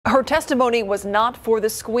Her testimony was not for the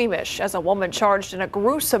squeamish, as a woman charged in a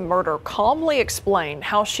gruesome murder calmly explained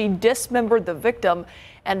how she dismembered the victim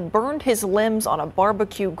and burned his limbs on a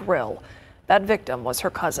barbecue grill. That victim was her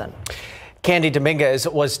cousin. Candie Dominguez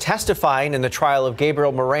was testifying in the trial of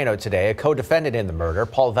Gabriel Moreno today, a co-defendant in the murder.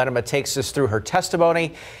 Paul Venema takes us through her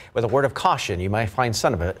testimony with a word of caution. You might find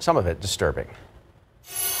some of it disturbing.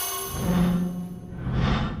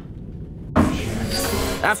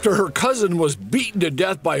 After her cousin was beaten to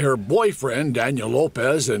death by her boyfriend, Daniel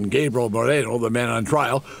Lopez, and Gabriel Moreno, the man on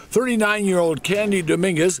trial, 39-year-old Candie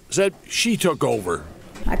Dominguez said she took over.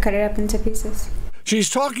 I cut it up into pieces.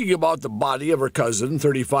 She's talking about the body of her cousin,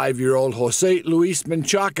 35-year-old Jose Luis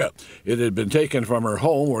Menchaca. It had been taken from her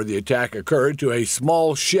home where the attack occurred to a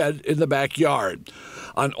small shed in the backyard.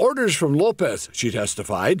 On orders from Lopez, she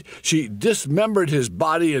testified, she dismembered his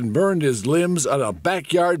body and burned his limbs on a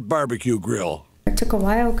backyard barbecue grill. It took a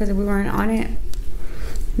while because we weren't on it.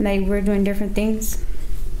 Like, we were doing different things,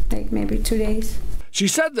 like maybe 2 days. She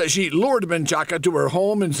said that she lured Menchaca to her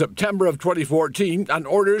home in September of 2014 on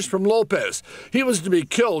orders from Lopez. He was to be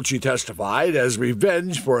killed, she testified, as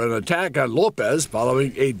revenge for an attack on Lopez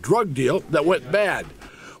following a drug deal that went bad.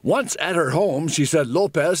 Once at her home, she said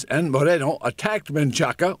Lopez and Moreno attacked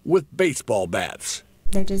Menchaca with baseball bats.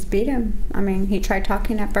 They just beat him. I mean, he tried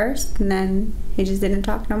talking at first, and then he just didn't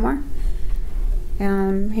talk no more.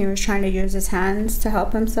 He was trying to use his hands to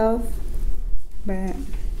help himself, but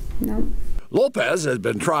no. Lopez has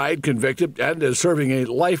been tried, convicted, and is serving a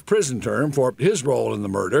life prison term for his role in the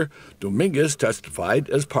murder. Dominguez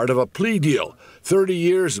testified as part of a plea deal, 30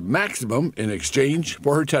 years maximum in exchange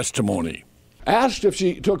for her testimony. Asked if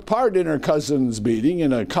she took part in her cousin's beating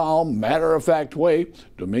in a calm, matter-of-fact way,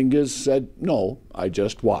 Dominguez said, "No, I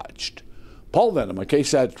just watched." Paul Venema,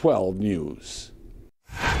 KSAT 12 News.